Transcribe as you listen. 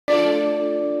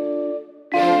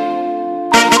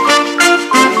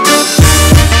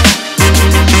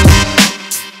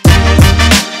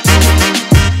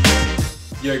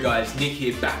Yo guys, Nick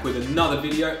here, back with another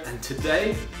video, and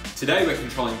today we're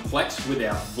controlling Plex with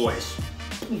our voice.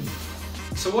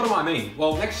 So what do I mean?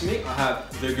 Well, next to me I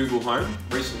have the Google Home,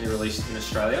 recently released in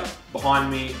Australia. Behind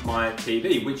me, my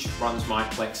TV, which runs my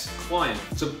Plex client.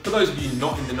 So for those of you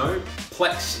not in the know,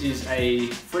 Plex is a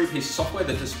free piece of software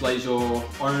that displays your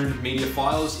own media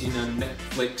files in a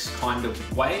Netflix kind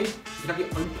of way. You can have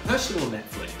your own personal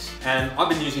Netflix. And I've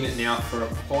been using it now for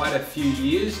quite a few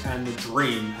years, and the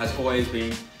dream has always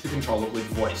been to control it with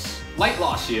voice. Late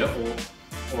last year,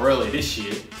 or early this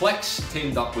year, Plex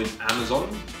teamed up with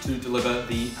Amazon to deliver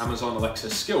the Amazon Alexa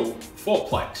skill for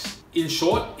Plex. In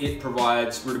short, it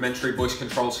provides rudimentary voice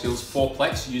control skills for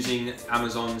Plex using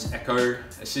Amazon's Echo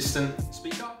Assistant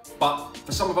speaker. But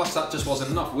for some of us, that just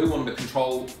wasn't enough. We wanted to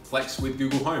control Plex with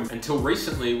Google Home. Until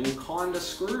recently, we were kind of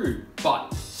screwed.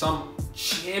 But some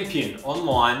champion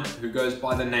online who goes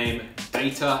by the name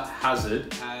Data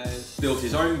Hazard has built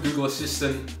his own Google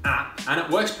Assistant app, and it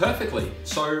works perfectly.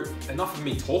 So enough of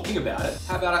me talking about it.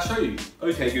 How about I show you?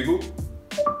 Okay, Google,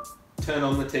 turn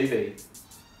on the TV.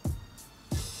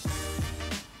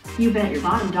 You bet your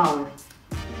bottom dollar.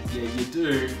 Yeah, you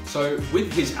do. So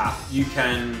with his app, you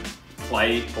can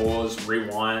play, pause,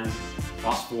 rewind,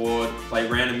 fast forward, play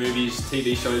random movies,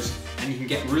 TV shows, and you can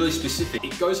get really specific.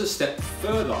 It goes a step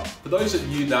further. For those of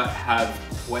you that have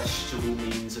questionable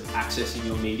means of accessing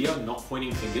your media, not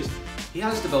pointing fingers, he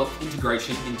has developed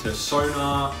integration into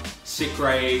Sonar,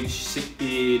 SickRage,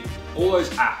 SickBeard, all those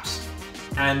apps.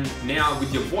 And now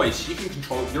with your voice, you can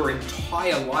control your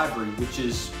entire library, which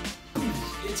is,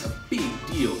 it's a big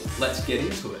deal. Let's get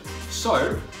into it.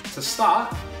 So, to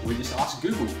start, we just ask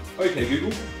Google. Okay,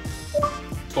 Google,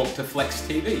 talk to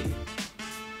FlexTV.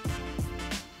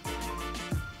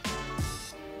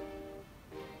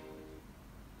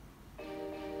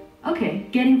 Okay,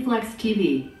 getting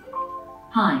FlexTV.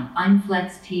 Hi, I'm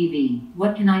FlexTV.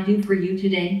 What can I do for you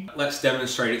today? Let's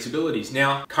demonstrate its abilities.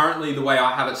 Now, currently the way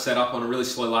I have it set up on a really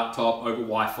slow laptop over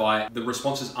Wi-Fi, the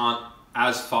responses aren't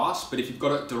as fast, but if you've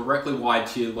got it directly wired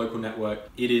to your local network,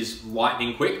 it is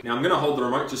lightning quick. Now I'm gonna hold the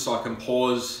remote just so I can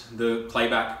pause the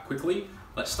playback quickly.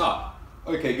 Let's start.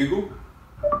 Okay, Google,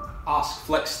 ask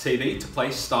FlexTV to play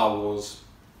Star Wars.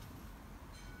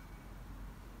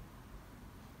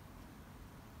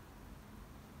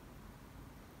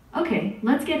 Okay,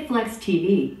 let's get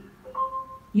FlexTV.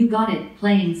 You got it,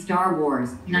 playing Star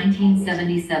Wars,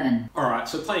 1977. All right,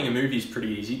 so playing a movie is pretty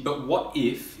easy, but what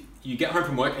if you get home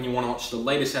from work and you want to watch the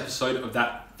latest episode of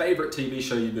that favorite TV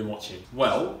show you've been watching?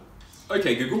 Well,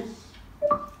 okay, Google,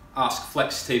 ask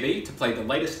FlexTV to play the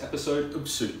latest episode of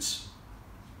Suits.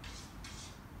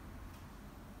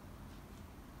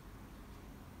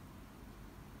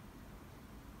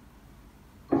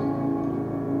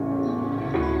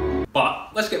 But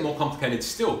let's get more complicated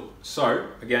still. So,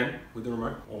 again, with the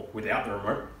remote, or without the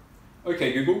remote.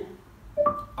 Okay, Google,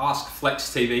 ask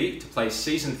FlexTV to play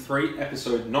Season 3,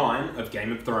 Episode 9 of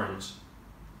Game of Thrones.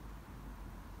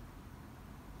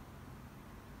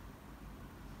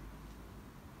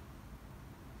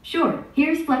 Sure,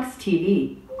 here's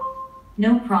FlexTV.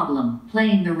 No problem,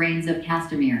 playing The Reigns of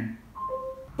Castamere.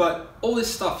 But all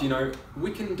this stuff, you know,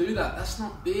 we can do that. That's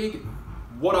not big.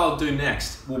 What I'll do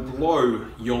next will blow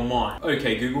your mind.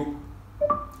 Okay, Google,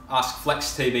 ask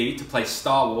FlexTV to play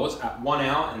Star Wars at 1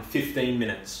 hour and 15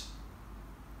 minutes.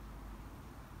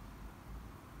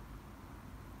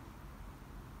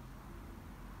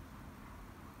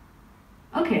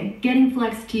 Okay, getting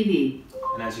FlexTV.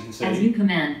 And as you can see, as you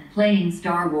command, playing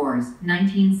Star Wars,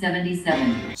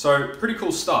 1977. So pretty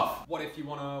cool stuff. What if you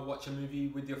want to watch a movie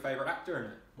with your favorite actor in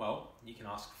it? Well, you can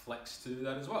ask Flex to do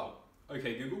that as well.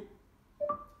 Okay, Google,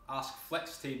 ask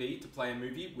FlexTV to play a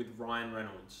movie with Ryan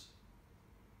Reynolds.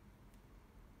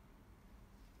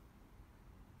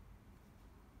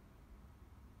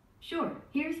 Sure,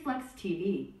 here's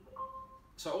FlexTV.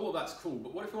 So all of that's cool,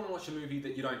 but what if you want to watch a movie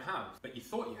that you don't have, but you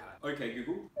thought you had? Okay,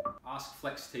 Google, ask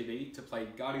FlexTV to play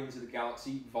Guardians of the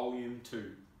Galaxy Volume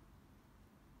 2.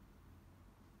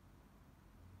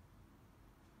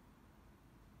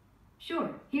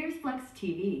 Sure, here's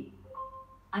FlexTV.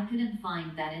 I couldn't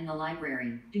find that in the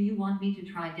library. Do you want me to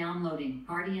try downloading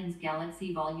Guardians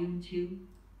Galaxy Volume 2?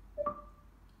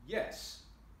 Yes.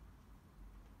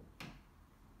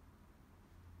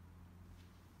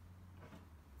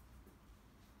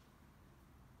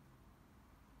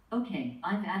 Okay,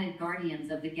 I've added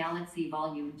Guardians of the Galaxy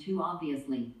Volume 2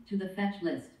 obviously, to the fetch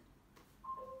list.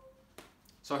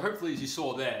 So hopefully, as you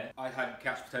saw there, I had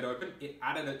Couch Potato open, it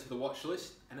added it to the watch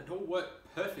list, and it all worked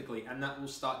perfectly, and that will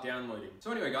start downloading.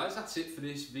 So anyway guys, that's it for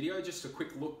this video. Just a quick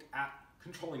look at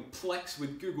controlling Plex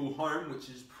with Google Home, which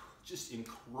is just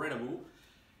incredible.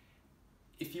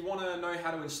 If you want to know how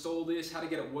to install this, how to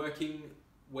get it working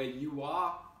where you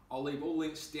are, I'll leave all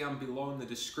links down below in the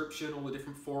description, all the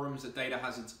different forums that Data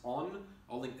Hazard's on.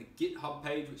 I'll link the GitHub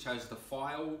page, which has the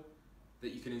file that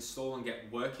you can install and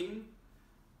get working.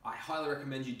 I highly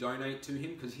recommend you donate to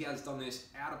him because he has done this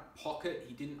out of pocket.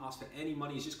 He didn't ask for any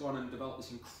money. He's just gone and developed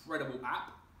this incredible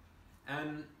app.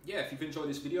 And yeah, if you've enjoyed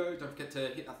this video, don't forget to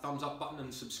hit that thumbs up button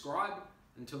and subscribe.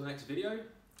 Until the next video,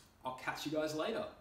 I'll catch you guys later.